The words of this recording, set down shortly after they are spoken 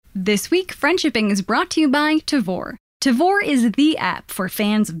This week, Friendshipping is brought to you by Tavour. Tavour is the app for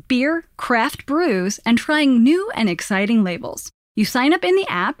fans of beer, craft brews, and trying new and exciting labels. You sign up in the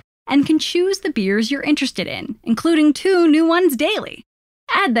app and can choose the beers you're interested in, including 2 new ones daily.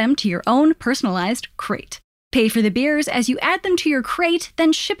 Add them to your own personalized crate. Pay for the beers as you add them to your crate,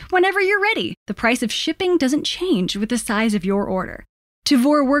 then ship whenever you're ready. The price of shipping doesn't change with the size of your order.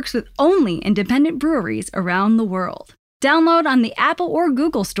 Tavour works with only independent breweries around the world. Download on the Apple or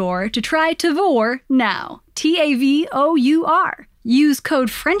Google Store to try Tavour now. Tavour. Use code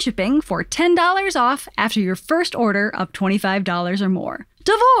FRIENDSHIPPING for $10 off after your first order of $25 or more.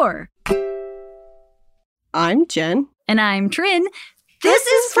 Tavour! I'm Jen. And I'm Trin. This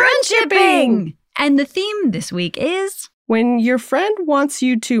is Friendshipping! And the theme this week is... when your friend wants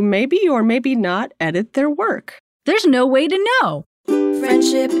you to maybe or maybe not edit their work. There's no way to know.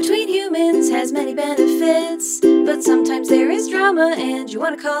 Friendship between humans has many benefits, but sometimes there is drama and you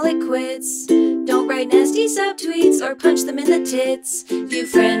want to call it quits. Don't write nasty subtweets or punch them in the tits. View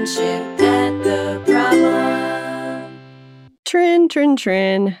friendship at the problem.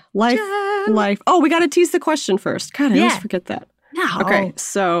 Trin. Life. Oh, we got to tease the question first. God, I always forget that. No. Okay,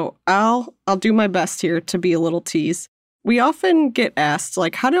 so I'll do my best here to be a little tease. We often get asked,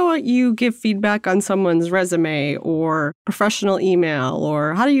 like, how do you give feedback on someone's resume or professional email,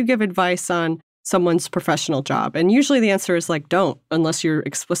 or how do you give advice on someone's professional job? And usually the answer is like, don't, unless you're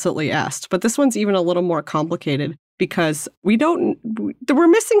explicitly asked. But this one's even a little more complicated because we're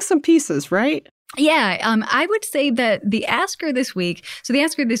missing some pieces, right? Yeah, I would say that the asker this week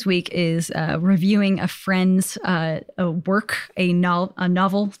is reviewing a friend's work, a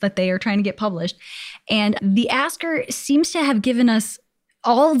novel that they are trying to get published. And the asker seems to have given us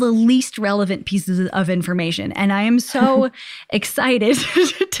all the least relevant pieces of information. And I am so excited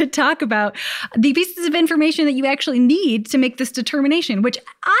to talk about the pieces of information that you actually need to make this determination, which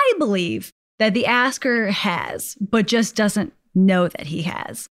I believe that the asker has, but just doesn't know that he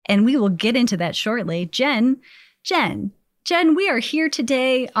has. And we will get into that shortly. Jen, we are here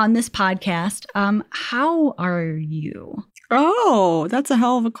today on this podcast. How are you? Oh, that's a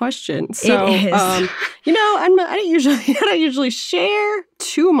hell of a question. So, it is. I don't usually share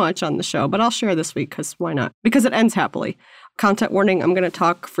too much on the show, but I'll share this week because why not? Because it ends happily. Content warning, I'm going to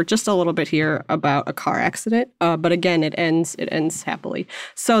talk for just a little bit here about a car accident. But again, it ends happily.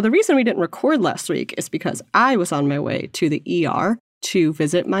 So the reason we didn't record last week is because I was on my way to the ER to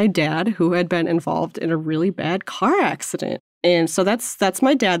visit my dad, who had been involved in a really bad car accident. And so that's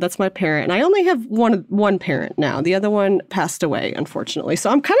my dad, that's my parent. And I only have one parent now. The other one passed away, unfortunately. So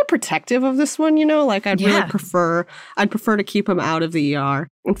I'm kind of protective of this one, like I'd prefer to keep him out of the ER.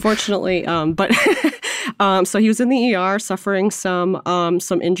 Unfortunately, so he was in the ER suffering some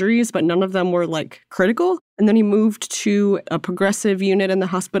injuries, but none of them were like critical. And then he moved to a progressive unit in the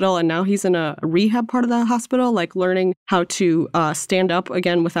hospital, and now he's in a rehab part of the hospital, like learning how to stand up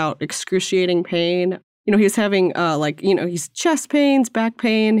again without excruciating pain. He was having he's chest pains, back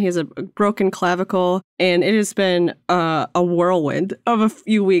pain. He has a broken clavicle, and it has been a whirlwind of a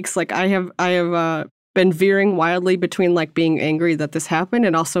few weeks. Like I have been veering wildly between like being angry that this happened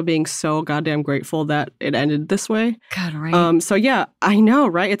and also being so goddamn grateful that it ended this way. God, right. So yeah, I know,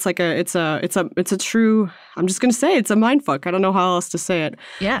 right? It's like it's a true, I'm just going to say it's a mindfuck. I don't know how else to say it.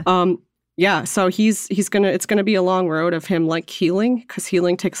 Yeah. Yeah, so it's gonna be a long road of him like healing, because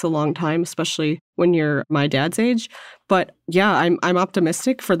healing takes a long time, especially when you're my dad's age. But yeah, I'm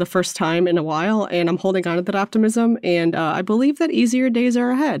optimistic for the first time in a while, and I'm holding on to that optimism, and I believe that easier days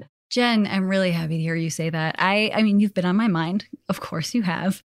are ahead. Jen, I'm really happy to hear you say that. I mean, you've been on my mind. Of course you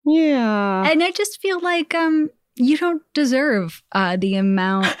have. Yeah. And I just feel like you don't deserve the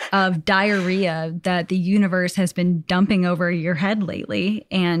amount of diarrhea that the universe has been dumping over your head lately.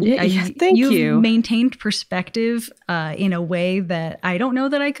 And thank you. You've maintained perspective in a way that I don't know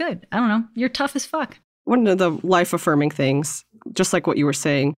that I could. I don't know. You're tough as fuck. One of the life-affirming things, just like what you were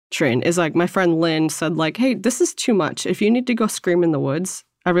saying, Trin, is like my friend Lynn said, like, hey, this is too much. If you need to go scream in the woods,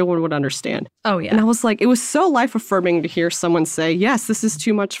 everyone would understand. Oh, yeah. And I was like, it was so life-affirming to hear someone say, yes, this is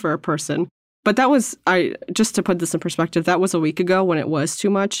too much for a person. But that was, just to put this in perspective, that was a week ago when it was too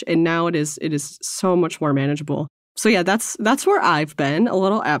much, and now it is so much more manageable. So yeah, that's where I've been, a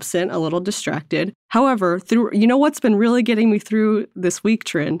little absent, a little distracted. However, what's been really getting me through this week,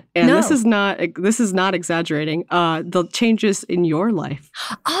 Trin, and No. this is not exaggerating, the changes in your life.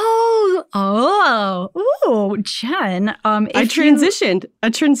 Jen. I transitioned.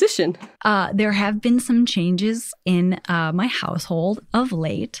 There have been some changes in my household of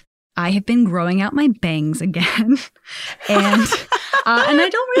late. I have been growing out my bangs again. And I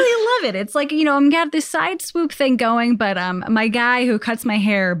don't really love it. It's like, I'm got this side swoop thing going, but my guy who cuts my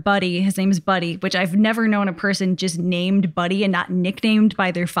hair, Buddy, his name is Buddy, which I've never known a person just named Buddy and not nicknamed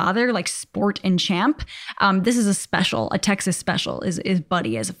by their father, like Sport and Champ. This is a Texas special is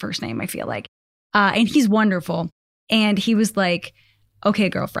Buddy as a first name, I feel like. And he's wonderful. And he was like, okay,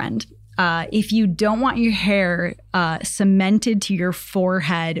 girlfriend, if you don't want your hair cemented to your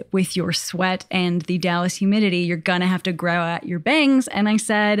forehead with your sweat and the Dallas humidity, you're going to have to grow out your bangs. And I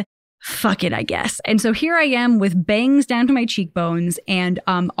said, fuck it, I guess. And so here I am with bangs down to my cheekbones. And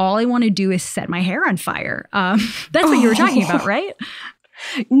all I want to do is set my hair on fire. That's what you were talking about, right?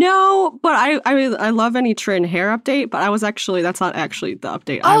 No, but I love any trend hair update. But that's not actually the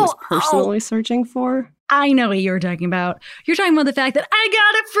update I was personally searching for. I know what you were talking about. You're talking about the fact that I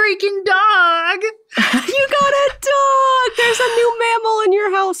got a freaking dog. You got a dog. There's a new mammal in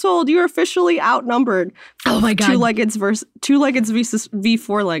your household. You're officially outnumbered. Oh my God. Two-leggeds v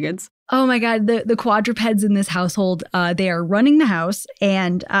four-leggeds. Oh my God. The quadrupeds in this household, they are running the house.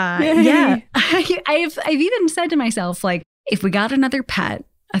 And yeah, I've even said to myself, like, if we got another pet,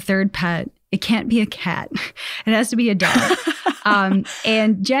 a third pet, it can't be a cat. It has to be a dog.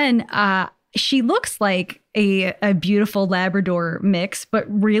 And Jen, she looks like a beautiful Labrador mix, but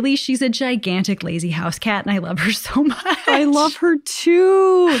really she's a gigantic lazy house cat, and I love her so much. I love her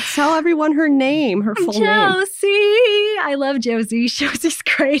too. Tell everyone her name, her full name. Josie. I love Josie. Josie's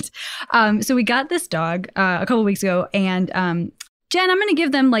great. So we got this dog a couple weeks ago, and Jen, I'm going to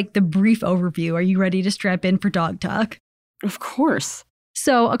give them like the brief overview. Are you ready to strap in for dog talk? Of course.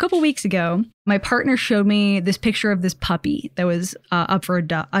 So a couple weeks ago, my partner showed me this picture of this puppy that was up for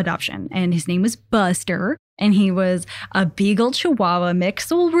adoption. And his name was Buster. And he was a Beagle Chihuahua mix,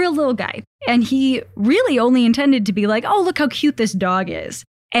 so a real little guy. And he really only intended to be like, oh, look how cute this dog is.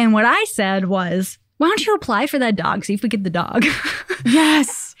 And what I said was, why don't you apply for that dog? See if we get the dog.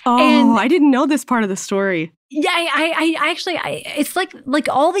 Yes. Oh, I didn't know this part of the story. Yeah, I actually, it's like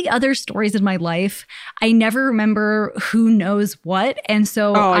all the other stories in my life, I never remember who knows what. And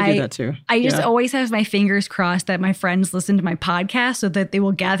so I do that too. I just always have my fingers crossed that my friends listen to my podcast so that they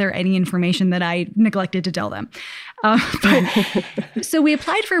will gather any information that I neglected to tell them. So we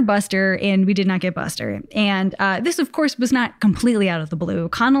applied for Buster and we did not get Buster. And this, of course, was not completely out of the blue.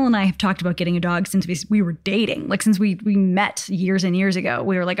 Connell and I have talked about getting a dog since we were dating, like since we met years and years ago.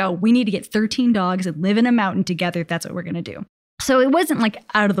 We were like, oh, we need to get 13 dogs and live in a mountain together if that's what we're going to do. So it wasn't like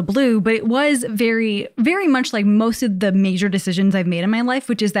out of the blue, but it was very, very much like most of the major decisions I've made in my life,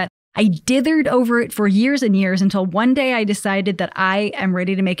 which is that I dithered over it for years and years until one day I decided that I am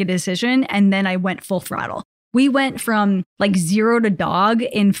ready to make a decision. And then I went full throttle. We went from like 0 to dog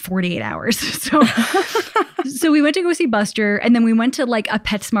in 48 hours. So we went to go see Buster, and then we went to like a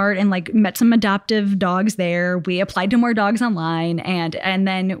PetSmart and like met some adoptive dogs there. We applied to more dogs online, and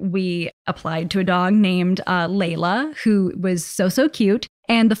then we applied to a dog named Layla, who was so cute.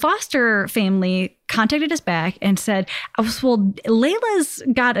 And the foster family contacted us back and said, well, Layla's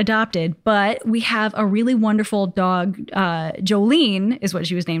got adopted, but we have a really wonderful dog, Jolene is what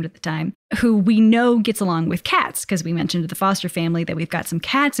she was named at the time, who we know gets along with cats, because we mentioned to the foster family that we've got some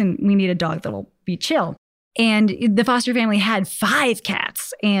cats and we need a dog that'll be chill. And the foster family had 5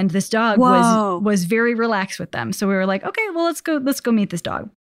 cats, and this dog was very relaxed with them. So we were like, okay, well, let's go meet this dog.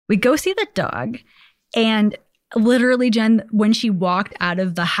 We go see the dog, and literally, Jen, when she walked out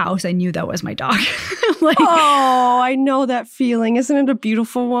of the house, I knew that was my dog. I know that feeling. Isn't it a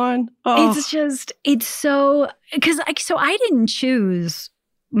beautiful one? Oh. It's so, because I didn't choose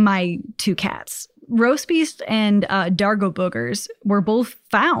my 2 cats. Roast Beast and Dargo Boogers were both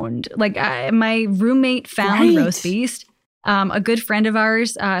found. Like my roommate found Roast Beast. A good friend of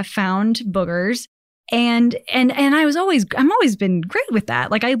ours found Boogers. And I'm always been great with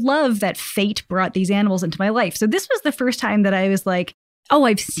that. Like I love that fate brought these animals into my life. So this was the first time that I was like, oh,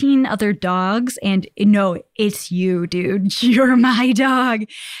 I've seen other dogs, and no, it's you, dude. You're my dog.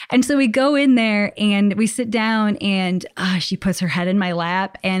 And so we go in there and we sit down, and she puts her head in my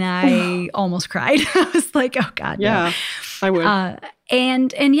lap, and I almost cried. I was like, oh God. Yeah, no. I would.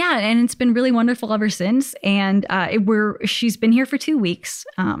 And it's been really wonderful ever since. And she's been here for 2 weeks.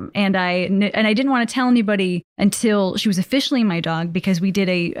 And I didn't want to tell anybody until she was officially my dog, because we did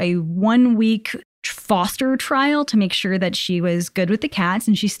a 1 week foster trial to make sure that she was good with the cats,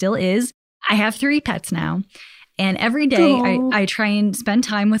 and she still is. I have 3 pets now, and every day I try and spend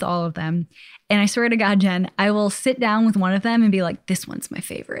time with all of them. And I swear to God, Jen, I will sit down with one of them and be like, this one's my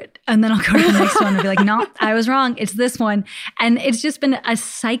favorite. And then I'll go to the next one and be like, no, I was wrong. It's this one. And it's just been a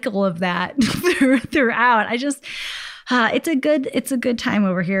cycle of that throughout. It's a good time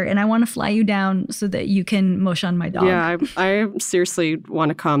over here, and I want to fly you down so that you can mush on my dog. Yeah, I seriously want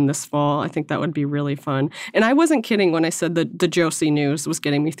to come this fall. I think that would be really fun. And I wasn't kidding when I said that the Josie news was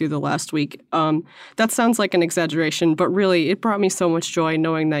getting me through the last week. That sounds like an exaggeration, but really it brought me so much joy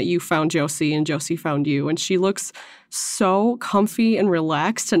knowing that you found Josie and Josie found you. And she looks so comfy and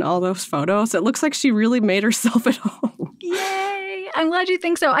relaxed in all those photos. It looks like she really made herself at home. Yay! I'm glad you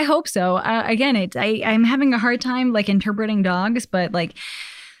think so. I hope so. Again, I'm having a hard time like interpreting dogs, but like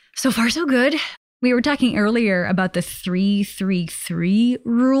so far so good. We were talking earlier about the 3-3-3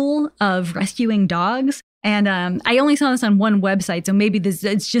 rule of rescuing dogs. And I only saw this on one website, so maybe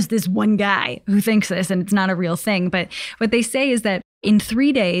it's just this one guy who thinks this and it's not a real thing. But what they say is that in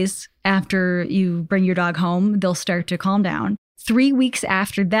 3 days after you bring your dog home, they'll start to calm down. 3 weeks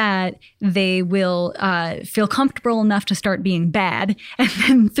after that, they will feel comfortable enough to start being bad. And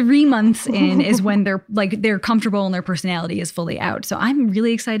then 3 months in is when they're comfortable and their personality is fully out. So I'm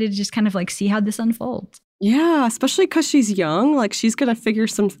really excited to just kind of like see how this unfolds. Yeah, especially because she's young. Like she's going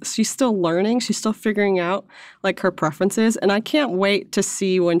to she's still learning. She's still figuring out like her preferences. And I can't wait to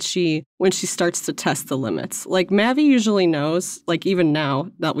see when she starts to test the limits. Like Mavi usually knows, like even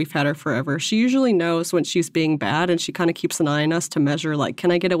now that we've had her forever, she usually knows when she's being bad and she kind of keeps an eye on us to measure like, can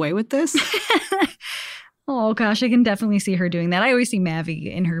I get away with this? Oh, gosh, I can definitely see her doing that. I always see Mavi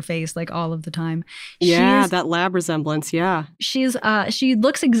in her face like all of the time. Yeah, that lab resemblance. Yeah. She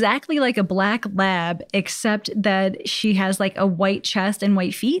looks exactly like a black lab, except that she has like a white chest and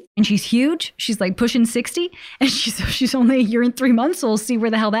white feet. And she's huge. She's like pushing 60. And she's only a year and 3 months. So we'll see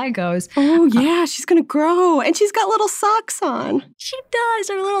where the hell that goes. Oh, yeah. She's going to grow. And she's got little socks on. She does.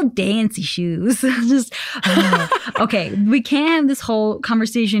 Her little dancey shoes. Okay, we can't have this whole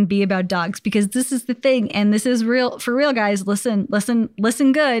conversation be about dogs because this is the thing. And this is real for real, guys. Listen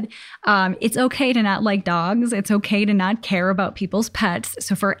good. It's okay to not like dogs. It's okay to not care about people's pets.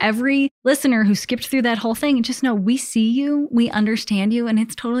 So for every listener who skipped through that whole thing, just know we see you, we understand you, and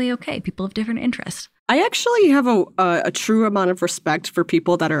it's totally okay. People have different interests. I actually have a true amount of respect for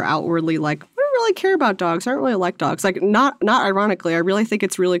people that are outwardly like, I don't really care about dogs. I don't really like dogs. Like not ironically, I really think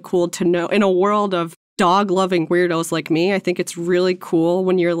it's really cool to know in a world of dog-loving weirdos like me, I think it's really cool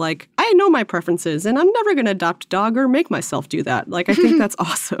when you're like, I know my preferences and I'm never going to adopt a dog or make myself do that. Like, I think that's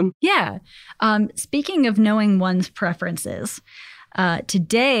awesome. Yeah. Speaking of knowing one's preferences,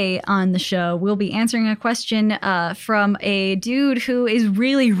 today on the show, we'll be answering a question from a dude who is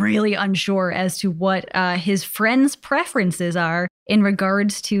really, really unsure as to what his friends' preferences are in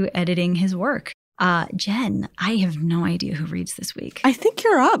regards to editing his work. Jen, I have no idea who reads this week. I think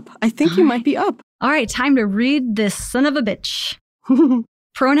you're up. I think you might be up. All right, time to read this son of a bitch.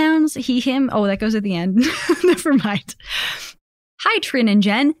 Pronouns, he, him. Oh, that goes at the end. Never mind. Hi, Trin and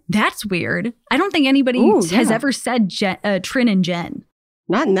Jen. That's weird. I don't think anybody has ever said Trin and Jen.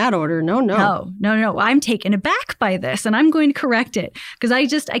 Not in that order. No. No. I'm taken aback by this, and I'm going to correct it because I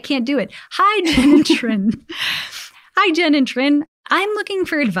can't do it. Hi, Jen and Trin. Hi, Jen and Trin. I'm looking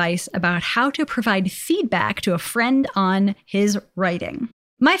for advice about how to provide feedback to a friend on his writing.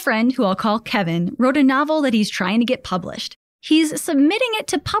 My friend, who I'll call Kevin, wrote a novel that he's trying to get published. He's submitting it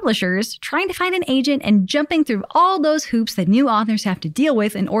to publishers, trying to find an agent, and jumping through all those hoops that new authors have to deal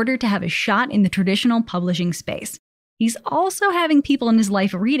with in order to have a shot in the traditional publishing space. He's also having people in his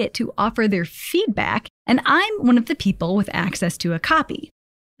life read it to offer their feedback, and I'm one of the people with access to a copy.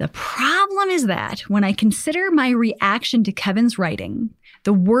 The problem is that when I consider my reaction to Kevin's writing,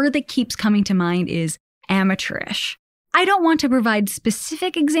 the word that keeps coming to mind is amateurish. I don't want to provide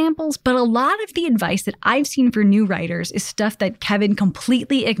specific examples, but a lot of the advice that I've seen for new writers is stuff that Kevin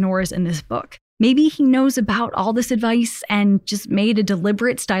completely ignores in this book. Maybe he knows about all this advice and just made a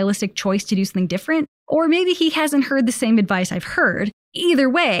deliberate stylistic choice to do something different, or maybe he hasn't heard the same advice I've heard. Either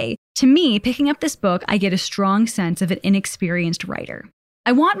way, to me, picking up this book, I get a strong sense of an inexperienced writer.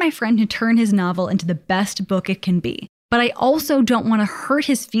 I want my friend to turn his novel into the best book it can be, but I also don't want to hurt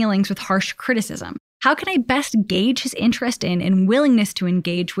his feelings with harsh criticism. How can I best gauge his interest in and willingness to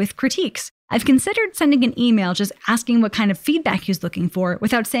engage with critiques? I've considered sending an email just asking what kind of feedback he's looking for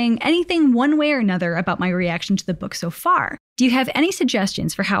without saying anything one way or another about my reaction to the book so far. Do you have any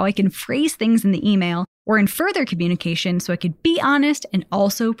suggestions for how I can phrase things in the email or in further communication so I could be honest and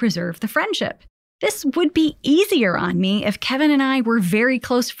also preserve the friendship? This would be easier on me if Kevin and I were very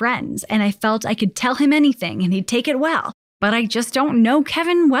close friends and I felt I could tell him anything and he'd take it well. But I just don't know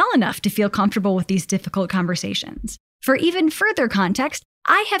Kevin well enough to feel comfortable with these difficult conversations. For even further context,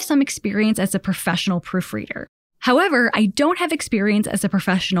 I have some experience as a professional proofreader. However, I don't have experience as a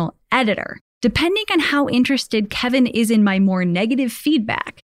professional editor. Depending on how interested Kevin is in my more negative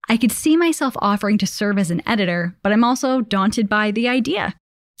feedback, I could see myself offering to serve as an editor, but I'm also daunted by the idea.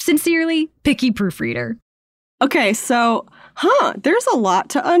 Sincerely, Picky Proofreader. Okay, so, there's a lot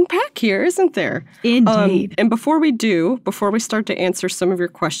to unpack here, isn't there? Indeed. And before we start to answer some of your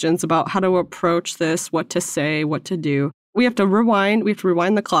questions about how to approach this, what to say, what to do, we have to rewind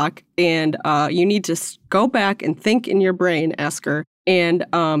the clock, and you need to go back and think in your brain, Asker, and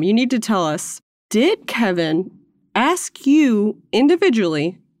you need to tell us, did Kevin ask you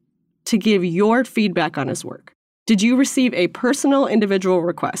individually to give your feedback on his work? Did you receive a personal individual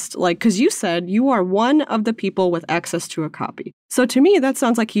request? Because you said you are one of the people with access to a copy. So to me, that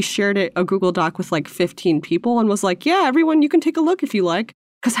sounds like he shared a Google Doc with 15 people and was like, yeah, everyone, you can take a look if you like.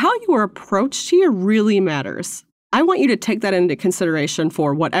 Because how you were approached here really matters. I want you to take that into consideration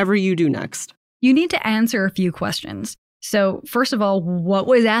for whatever you do next. You need to answer a few questions. So first of all, what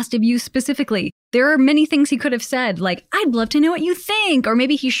was asked of you specifically? There are many things he could have said, like, I'd love to know what you think. Or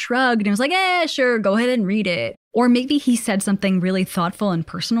maybe he shrugged and was like, sure, go ahead and read it. Or maybe he said something really thoughtful and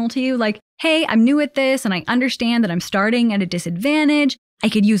personal to you, like, hey, I'm new at this and I understand that I'm starting at a disadvantage. I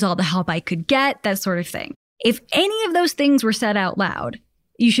could use all the help I could get, that sort of thing. If any of those things were said out loud,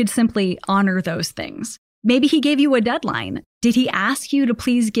 you should simply honor those things. Maybe he gave you a deadline. Did he ask you to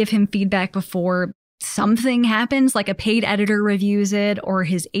please give him feedback before something happens, like a paid editor reviews it or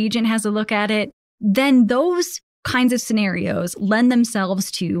his agent has a look at it? Then those kinds of scenarios lend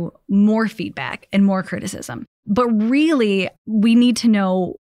themselves to more feedback and more criticism. But really, we need to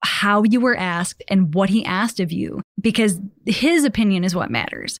know how you were asked and what he asked of you, because his opinion is what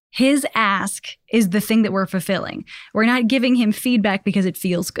matters. His ask is the thing that we're fulfilling. We're not giving him feedback because it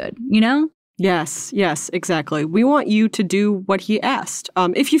feels good, you know? Yes, exactly. We want you to do what he asked.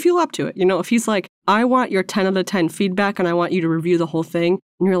 If you feel up to it, if he's like, I want your 10 out of 10 feedback and I want you to review the whole thing,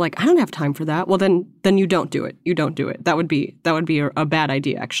 and you're like, I don't have time for that. Well, then you don't do it. You don't do it. That would be a bad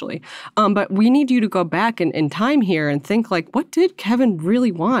idea, actually. But we need you to go back in time here and think what did Kevin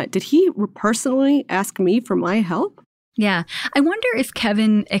really want? Did he personally ask me for my help? Yeah. I wonder if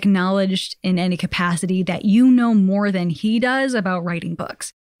Kevin acknowledged in any capacity that you know more than he does about writing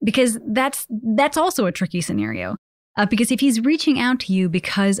books. Because that's also a tricky scenario. Because if he's reaching out to you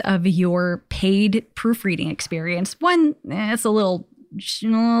because of your paid proofreading experience, one, it's a little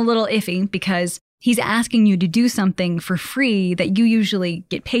iffy because he's asking you to do something for free that you usually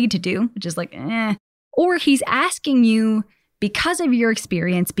get paid to do, which is Or he's asking you because of your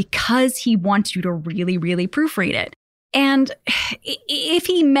experience, because he wants you to really, really proofread it. And if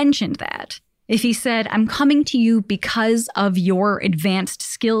he mentioned that, if he said, I'm coming to you because of your advanced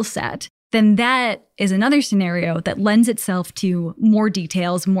skill set, then that is another scenario that lends itself to more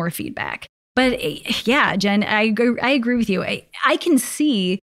details, more feedback. But yeah, Jen, I agree with you. I can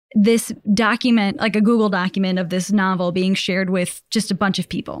see this document, like a Google document of this novel being shared with just a bunch of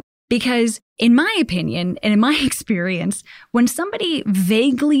people. Because in my opinion, and in my experience, when somebody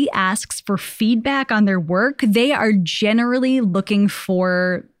vaguely asks for feedback on their work, they are generally looking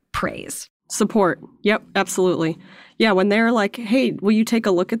for praise. Support. Yep, absolutely. Yeah, when they're like, hey, will you take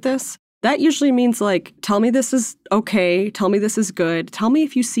a look at this? That usually means tell me this is okay. Tell me this is good. Tell me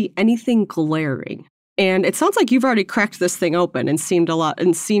if you see anything glaring. And it sounds like you've already cracked this thing open and seen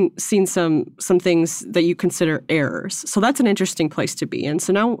some things that you consider errors. So that's an interesting place to be in.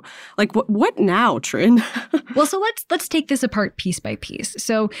 So now, what now, Trin? Well, so let's take this apart piece by piece.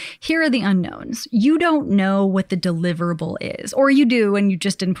 So here are the unknowns. You don't know what the deliverable is, or you do, and you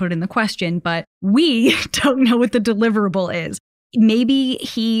just didn't put it in the question. But we don't know what the deliverable is. Maybe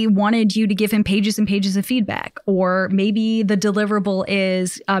he wanted you to give him pages and pages of feedback, or maybe the deliverable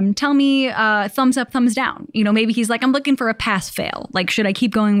is, tell me thumbs up, thumbs down. Maybe he's like, I'm looking for a pass fail. Should I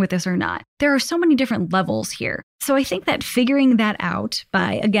keep going with this or not? There are so many different levels here. So I think that figuring that out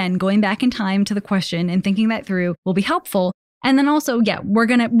by, again, going back in time to the question and thinking that through will be helpful. And then also, yeah, we're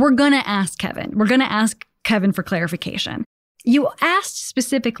gonna ask Kevin. We're gonna ask Kevin for clarification. You asked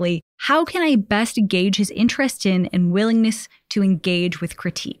specifically, how can I best gauge his interest in and willingness to engage with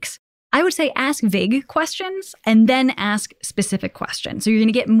critiques? I would say ask vague questions and then ask specific questions. So you're going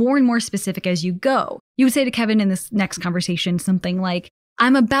to get more and more specific as you go. You would say to Kevin in this next conversation something like,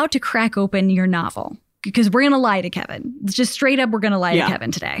 I'm about to crack open your novel. Because we're going to lie to Kevin. It's just straight up, we're going to lie to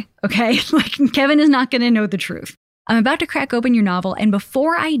Kevin today. Okay? Kevin is not going to know the truth. I'm about to crack open your novel. And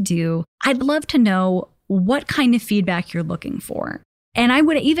before I do, I'd love to know what kind of feedback you're looking for. And I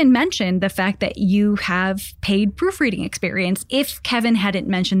would even mention the fact that you have paid proofreading experience if Kevin hadn't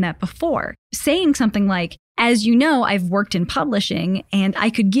mentioned that before. Saying something like, as you know, I've worked in publishing and I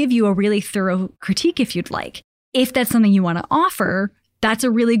could give you a really thorough critique if you'd like. If that's something you want to offer, that's a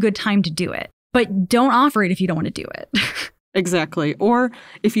really good time to do it. But don't offer it if you don't want to do it. Exactly. Or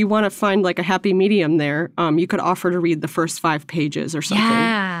if you want to find like a happy medium there, you could offer to read the first 5 pages or something.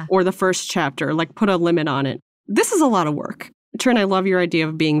 Yeah. Or the first chapter, like put a limit on it. This is a lot of work. Trin, I love your idea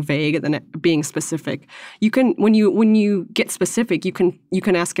of being vague and then being specific. You can, when you get specific, you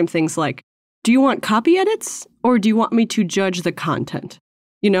can ask him things like, do you want copy edits or do you want me to judge the content?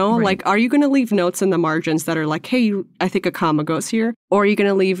 You know, Right. like, are you going to leave notes in the margins that are like, hey, I think a comma goes here? Or are you going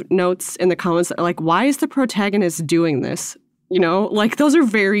to leave notes in the comments that are like, why is the protagonist doing this? You know, like those are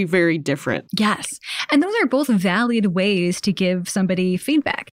very, very different. Yes. And those are both valid ways to give somebody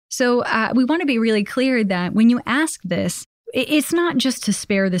feedback. So we want to be really clear that when you ask this, it's not just to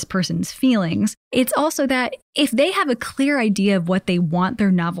spare this person's feelings. It's also that if they have a clear idea of what they want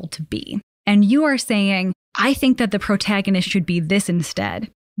their novel to be, and you are saying, I think that the protagonist should be this instead,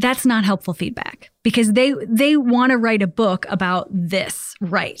 that's not helpful feedback because they want to write a book about this,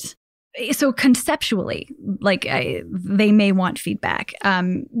 right? So conceptually, like they may want feedback.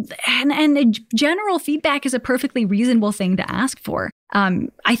 And general feedback is a perfectly reasonable thing to ask for.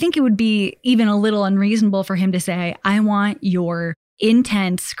 I think it would be even a little unreasonable for him to say, I want your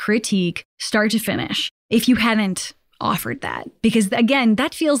intense critique start to finish if you hadn't offered that. Because again,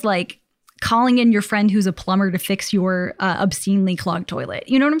 that feels like calling in your friend who's a plumber to fix your obscenely clogged toilet.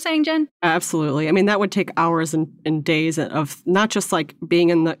 You know what I'm saying, Jen? Absolutely. I mean, that would take hours and days of not just like being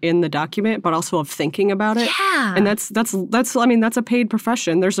in the document, but also of thinking about it. Yeah. And that's I mean, that's a paid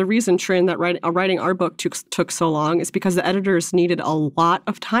profession. There's a reason, Trin, that writing our book took so long. It's because the editors needed a lot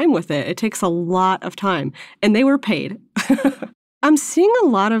of time with it. It takes a lot of time. And they were paid. I'm seeing a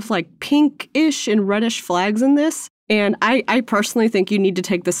lot of like pinkish and reddish flags in this. And I personally think you need to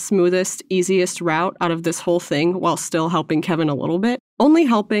take the smoothest, easiest route out of this whole thing while still helping Kevin a little bit. Only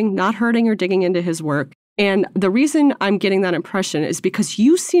helping, not hurting or digging into his work. And the reason I'm getting that impression is because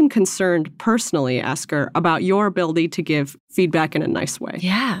you seem concerned personally, Asker, about your ability to give feedback in a nice way.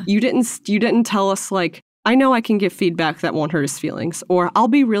 Yeah. You didn't tell us like, I know I can give feedback that won't hurt his feelings, or I'll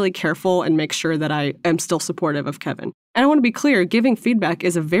be really careful and make sure that I am still supportive of Kevin. And I want to be clear, giving feedback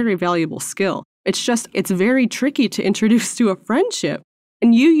is a very valuable skill. It's very tricky to introduce to a friendship.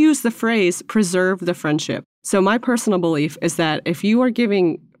 And you use the phrase, preserve the friendship. So my personal belief is that if you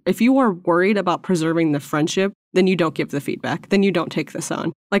are worried about preserving the friendship, then you don't give the feedback. Then you don't take this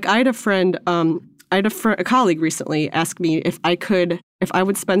on. Like I had a colleague recently ask me if I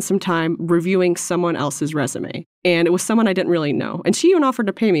would spend some time reviewing someone else's resume. And it was someone I didn't really know. And she even offered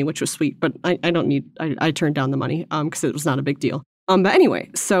to pay me, which was sweet, but I turned down the money because it was not a big deal. But anyway,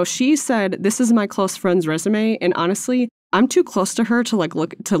 so she said, this is my close friend's resume. And honestly, I'm too close to her to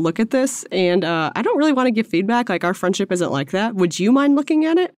look at this. And I don't really want to give feedback. Like our friendship isn't like that. Would you mind looking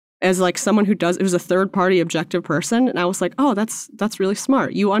at it? As like someone it was a third party objective person. And I was like, oh, that's really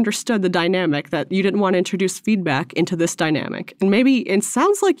smart. You understood the dynamic that you didn't want to introduce feedback into this dynamic. And maybe it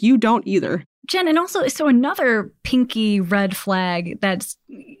sounds like you don't either. Jen, and also, so another pinky red flag that's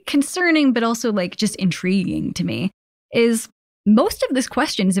concerning, but also like just intriguing to me is most of this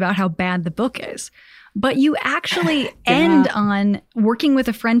question is about how bad the book is. But you actually end on working with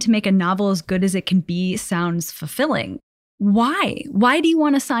a friend to make a novel as good as it can be sounds fulfilling. Why? Why do you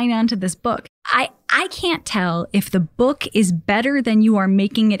want to sign on to this book? I can't tell if the book is better than you are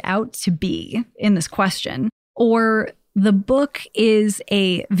making it out to be in this question, or the book is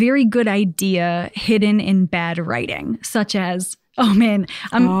a very good idea hidden in bad writing, such as,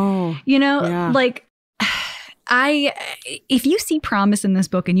 if you see promise in this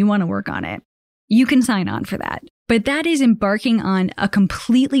book and you want to work on it, you can sign on for that. But that is embarking on a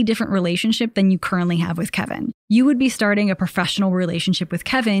completely different relationship than you currently have with Kevin. You would be starting a professional relationship with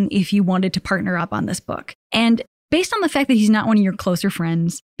Kevin if you wanted to partner up on this book. And based on the fact that he's not one of your closer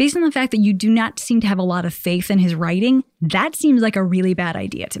friends, based on the fact that you do not seem to have a lot of faith in his writing, that seems like a really bad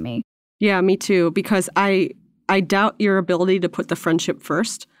idea to me. Yeah, me too, because I doubt your ability to put the friendship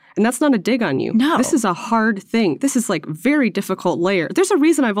first. And that's not a dig on you. No. This is a hard thing. This is like very difficult layer. There's a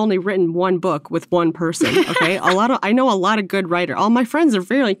reason I've only written one book with one person, okay? I know a lot of good writers. All my friends are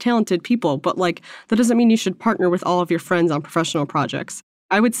very talented people, but like that doesn't mean you should partner with all of your friends on professional projects.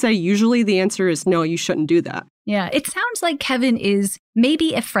 I would say usually the answer is no, you shouldn't do that. Yeah, it sounds like Kevin is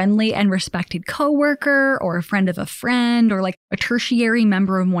maybe a friendly and respected coworker or a friend of a friend or like a tertiary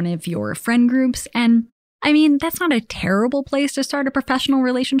member of one of your friend groups. And I mean, that's not a terrible place to start a professional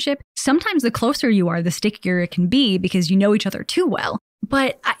relationship. Sometimes the closer you are, the stickier it can be because you know each other too well.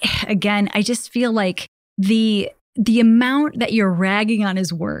 But I just feel like the amount that you're ragging on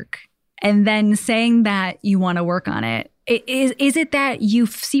his work and then saying that you want to work on it, is it that you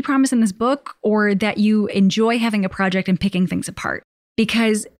see promise in this book or that you enjoy having a project and picking things apart?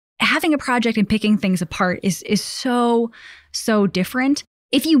 Because having a project and picking things apart is so so different.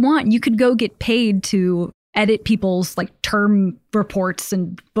 If you want, you could go get paid to edit people's like term reports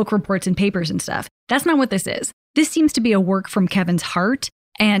and book reports and papers and stuff. That's not what this is. This seems to be a work from Kevin's heart.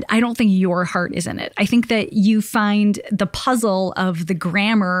 And I don't think your heart is in it. I think that you find the puzzle of the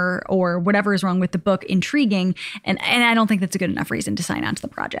grammar or whatever is wrong with the book intriguing. And I don't think that's a good enough reason to sign on to the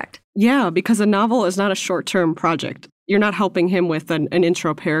project. Yeah, because a novel is not a short-term project. You're not helping him with an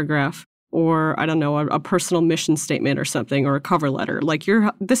intro paragraph or, I don't know, a personal mission statement or something, or a cover letter. Like,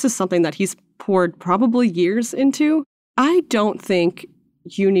 this is something that he's poured probably years into. I don't think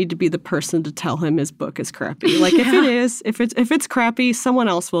you need to be the person to tell him his book is crappy. Like, if it's crappy, someone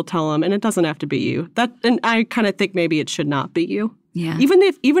else will tell him, and it doesn't have to be you. And I kind of think maybe it should not be you. Yeah. Even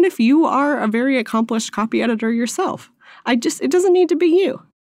if you are a very accomplished copy editor yourself, it doesn't need to be you.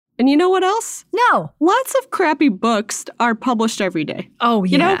 And you know what else? No. Lots of crappy books are published every day. Oh,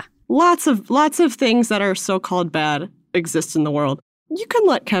 yeah. You know, lots of things that are so-called bad exist in the world. You can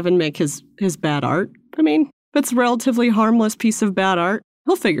let Kevin make his bad art. I mean, if it's a relatively harmless piece of bad art,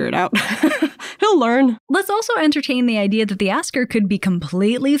 he'll figure it out. He'll learn. Let's also entertain the idea that the asker could be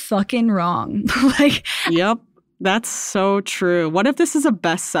completely fucking wrong. Yep, that's so true. What if this is a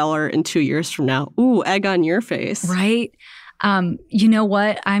bestseller in 2 years from now? Ooh, egg on your face. Right? You know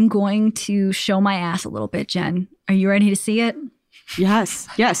what? I'm going to show my ass a little bit, Jen. Are you ready to see it? Yes,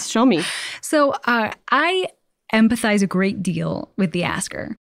 show me. So I empathize a great deal with the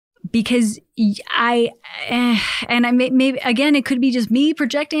asker because maybe again, it could be just me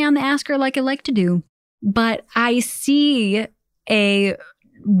projecting on the asker like I like to do, but I see a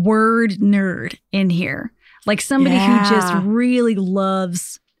word nerd in here, like somebody who just really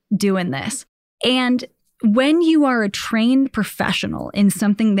loves doing this. And when you are a trained professional in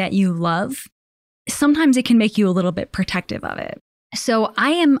something that you love, sometimes it can make you a little bit protective of it. So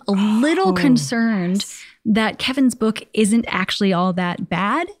I am a little concerned that Kevin's book isn't actually all that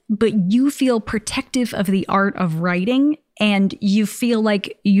bad, but you feel protective of the art of writing and you feel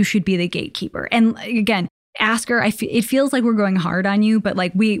like you should be the gatekeeper. And again, asker, it feels like we're going hard on you, but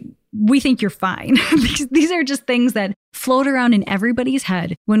like we think you're fine. Because these are just things that float around in everybody's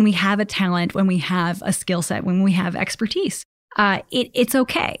head when we have a talent, when we have a skill set, when we have expertise. It's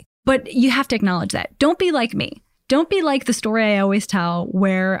okay, but you have to acknowledge that. Don't be like me. Don't be like the story I always tell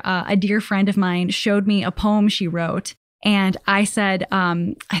where a dear friend of mine showed me a poem she wrote. And I said,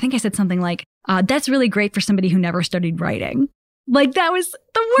 I think I said something like, that's really great for somebody who never studied writing. Like, that was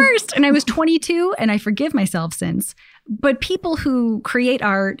the worst. And I was 22 and I forgive myself since. But people who create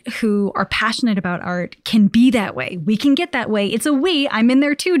art, who are passionate about art, can be that way. We can get that way. It's a we. I'm in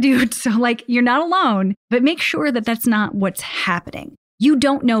there too, dude. So like, you're not alone. But make sure that that's not what's happening. You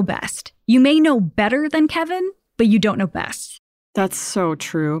don't know best. You may know better than Kevin, but you don't know best. That's so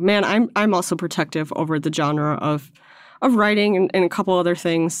true. Man, I'm also protective over the genre of writing and a couple other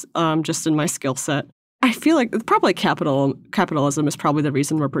things just in my skill set. I feel like probably capitalism is probably the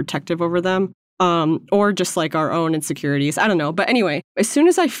reason we're protective over them. Or just like our own insecurities. I don't know. But anyway, as soon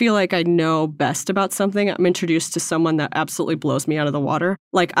as I feel like I know best about something, I'm introduced to someone that absolutely blows me out of the water.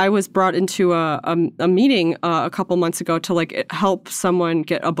 Like, I was brought into a meeting a couple months ago to like help someone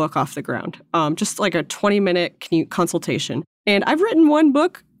get a book off the ground. Just like a 20-minute consultation. And I've written one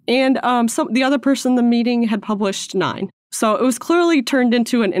book, and the other person in the meeting had published 9. So it was clearly turned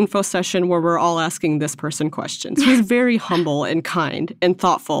into an info session where we're all asking this person questions. He was very humble and kind and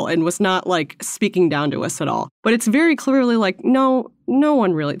thoughtful and was not like speaking down to us at all. But it's very clearly like, no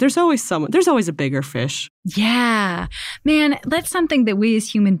one really. There's always a bigger fish. Yeah. Man, that's something that we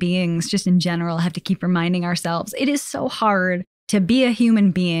as human beings, just in general, have to keep reminding ourselves. It is so hard to be a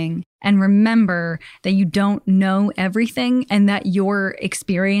human being and remember that you don't know everything and that your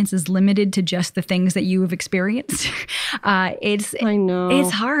experience is limited to just the things that you have experienced. I know.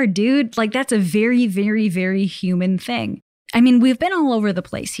 It's hard, dude. Like, that's a very, very, very human thing. I mean, we've been all over the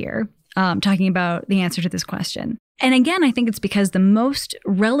place here talking about the answer to this question. And again, I think it's because the most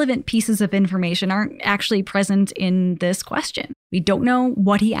relevant pieces of information aren't actually present in this question. We don't know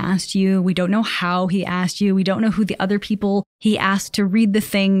what he asked you. We don't know how he asked you. We don't know who the other people he asked to read the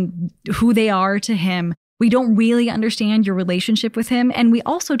thing, who they are to him. We don't really understand your relationship with him. And we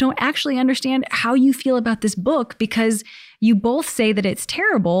also don't actually understand how you feel about this book, because you both say that it's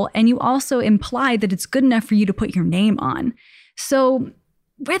terrible and you also imply that it's good enough for you to put your name on. So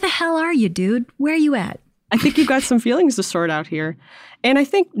where the hell are you, dude? Where are you at? I think you've got some feelings to sort out here. And I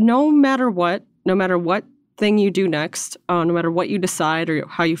think no matter what thing you do next, no matter what you decide or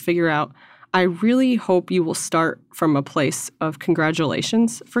how you figure out, I really hope you will start from a place of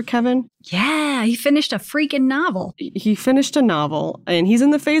congratulations for Kevin. Yeah. Yeah, he finished a freaking novel. He finished a novel, and he's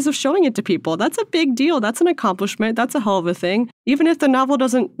in the phase of showing it to people. That's a big deal. That's an accomplishment. That's a hell of a thing. Even if the novel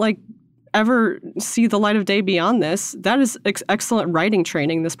doesn't, ever see the light of day beyond this, that is excellent writing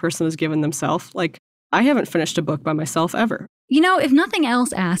training this person has given themselves. I haven't finished a book by myself ever. If nothing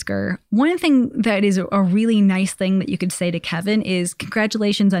else, Asker, one thing that is a really nice thing that you could say to Kevin is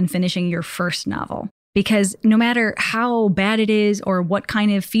congratulations on finishing your first novel. Because no matter how bad it is or what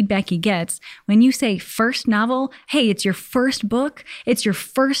kind of feedback he gets, when you say first novel, hey, it's your first book, it's your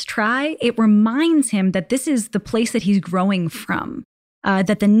first try, it reminds him that this is the place that he's growing from.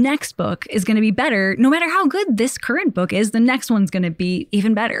 That the next book is going to be better. No matter how good this current book is, the next one's going to be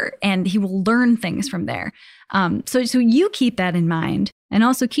even better. And he will learn things from there. So you keep that in mind. And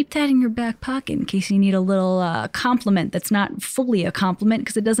also keep that in your back pocket in case you need a little compliment that's not fully a compliment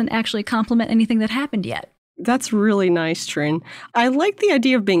because it doesn't actually compliment anything that happened yet. That's really nice, Trin. I like the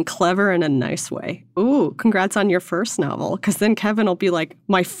idea of being clever in a nice way. Ooh, congrats on your first novel. Because then Kevin will be like,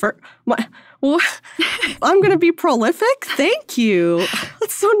 I'm going to be prolific? Thank you.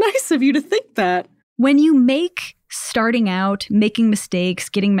 That's so nice of you to think that. When you make starting out, making mistakes,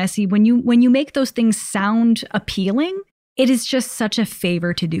 getting messy, when you make those things sound appealing, it is just such a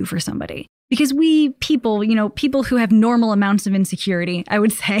favor to do for somebody. Because we people who have normal amounts of insecurity, I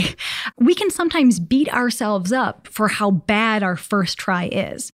would say, we can sometimes beat ourselves up for how bad our first try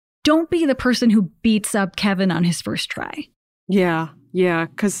is. Don't be the person who beats up Kevin on his first try. Yeah,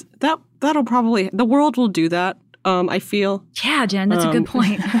 because that'll probably, the world will do that, I feel. Yeah, Jen, that's a good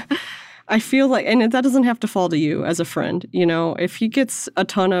point. I feel like, and that doesn't have to fall to you as a friend. If he gets a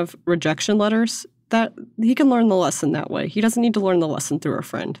ton of rejection letters, that he can learn the lesson that way. He doesn't need to learn the lesson through a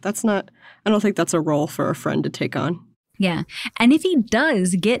friend. I don't think that's a role for a friend to take on. Yeah. And if he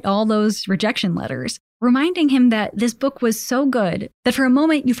does get all those rejection letters, reminding him that this book was so good that for a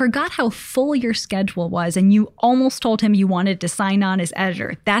moment you forgot how full your schedule was and you almost told him you wanted to sign on as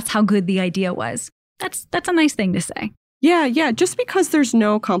editor. That's how good the idea was. That's a nice thing to say. Yeah. Just because there's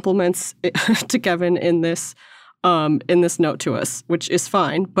no compliments to Kevin in this note to us, which is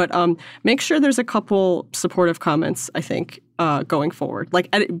fine. But make sure there's a couple supportive comments, I think, going forward.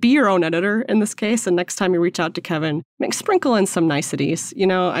 Be your own editor in this case. And next time you reach out to Kevin, sprinkle in some niceties.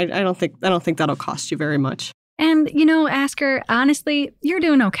 I don't think that'll cost you very much. And, Asker, honestly, you're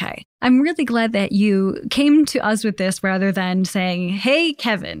doing okay. I'm really glad that you came to us with this rather than saying, hey,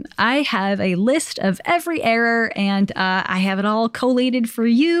 Kevin, I have a list of every error and I have it all collated for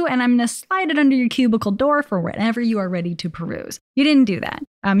you and I'm going to slide it under your cubicle door for whenever you are ready to peruse. You didn't do that.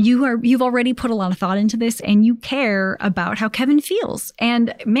 You've already put a lot of thought into this and you care about how Kevin feels.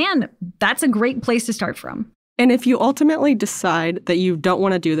 And man, that's a great place to start from. And if you ultimately decide that you don't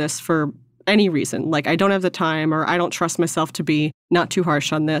want to do this for any reason, I don't have the time or I don't trust myself to be not too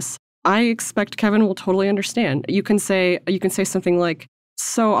harsh on this, I expect Kevin will totally understand. You can say something like,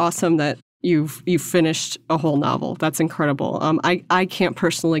 so awesome that you've finished a whole novel. That's incredible. I can't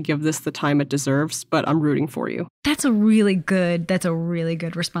personally give this the time it deserves, but I'm rooting for you. That's a really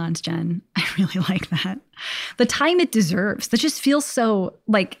good response, Jen. I really like that. The time it deserves. That just feels so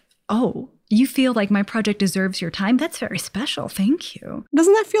you feel like my project deserves your time? That's very special. Thank you.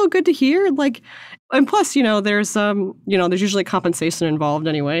 Doesn't that feel good to hear? And plus, there's usually compensation involved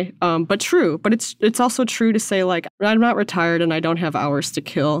anyway. But true. But it's also true to say, I'm not retired and I don't have hours to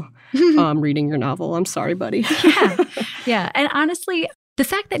kill reading your novel. I'm sorry, buddy. Yeah. And honestly, the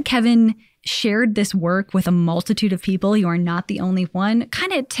fact that Kevin shared this work with a multitude of people, you are not the only one,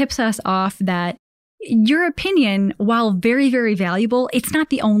 kind of tips us off that your opinion, while very, very valuable, it's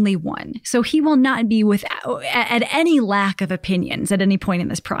not the only one. So he will not be at any lack of opinions at any point in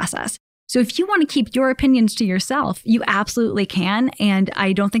this process. So if you want to keep your opinions to yourself, you absolutely can. And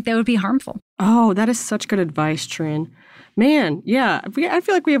I don't think that would be harmful. Oh, that is such good advice, Trin. Man, yeah, I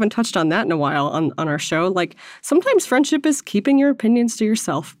feel like we haven't touched on that in a while on our show. Sometimes friendship is keeping your opinions to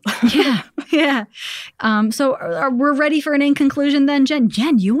yourself. Yeah. So we're ready for an in conclusion then, Jen.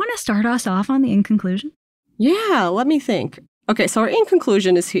 Jen, you want to start us off on the in conclusion? Yeah, let me think. Okay, so our in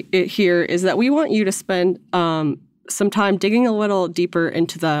conclusion is here is that we want you to spend some time digging a little deeper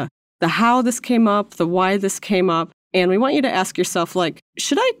into the how this came up, the why this came up. And we want you to ask yourself,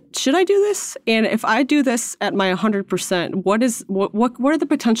 should I do this? And if I do this at my 100%, what are the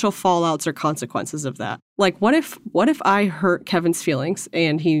potential fallouts or consequences of that? What if I hurt Kevin's feelings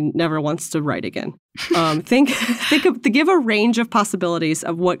and he never wants to write again? Give a range of possibilities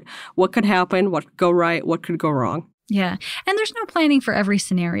of what could happen, what could go right, what could go wrong. Yeah. And there's no planning for every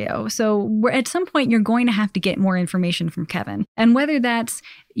scenario. So at some point, you're going to have to get more information from Kevin. And whether that's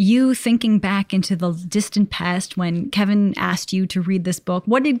you thinking back into the distant past when Kevin asked you to read this book,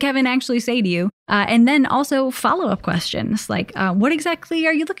 what did Kevin actually say to you? And then also follow-up questions like, what exactly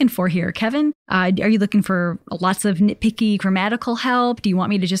are you looking for here, Kevin? Are you looking for lots of nitpicky grammatical help? Do you want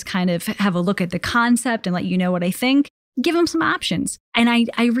me to just kind of have a look at the concept and let you know what I think? Give him some options. And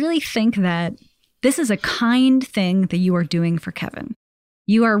I really think that this is a kind thing that you are doing for Kevin.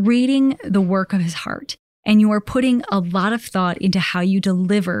 You are reading the work of his heart, and you are putting a lot of thought into how you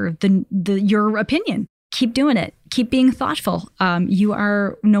deliver your opinion. Keep doing it. Keep being thoughtful. You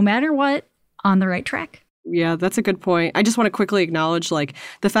are, no matter what, on the right track. Yeah, that's a good point. I just want to quickly acknowledge, like,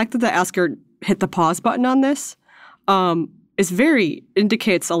 the fact that the asker hit the pause button on this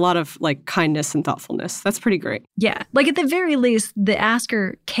indicates a lot of like kindness and thoughtfulness. That's pretty great. Yeah. Like at the very least, the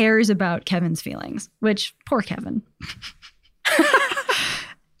asker cares about Kevin's feelings, which poor Kevin.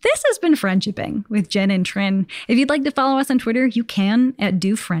 This has been Friendshipping with Jen and Trin. If you'd like to follow us on Twitter, you can at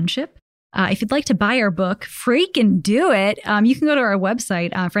DoFriendship. If you'd like to buy our book, freaking do it. You can go to our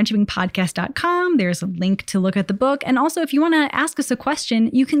website, friendshippingpodcast.com. There's a link to look at the book. And also, if you want to ask us a question,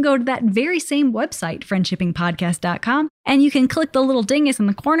 you can go to that very same website, friendshippingpodcast.com. And you can click the little dingus in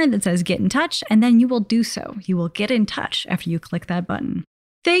the corner that says get in touch. And then you will do so. You will get in touch after you click that button.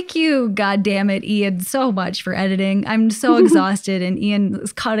 Thank you, goddammit, Ian, so much for editing. I'm so exhausted, and Ian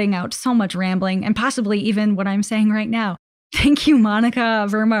is cutting out so much rambling and possibly even what I'm saying right now. Thank you, Monica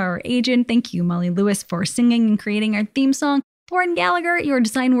Verma, our agent. Thank you, Molly Lewis, for singing and creating our theme song. Lauren Gallagher, your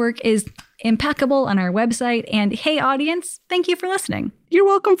design work is impeccable on our website. And hey, audience, thank you for listening. You're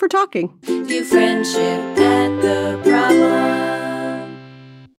welcome for talking. View friendship at the problem.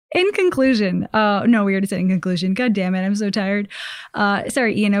 In conclusion, no, we already said in conclusion. God damn it, I'm so tired.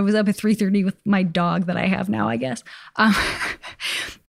 Sorry, Ian, I was up at 3:30 with my dog that I have now, I guess.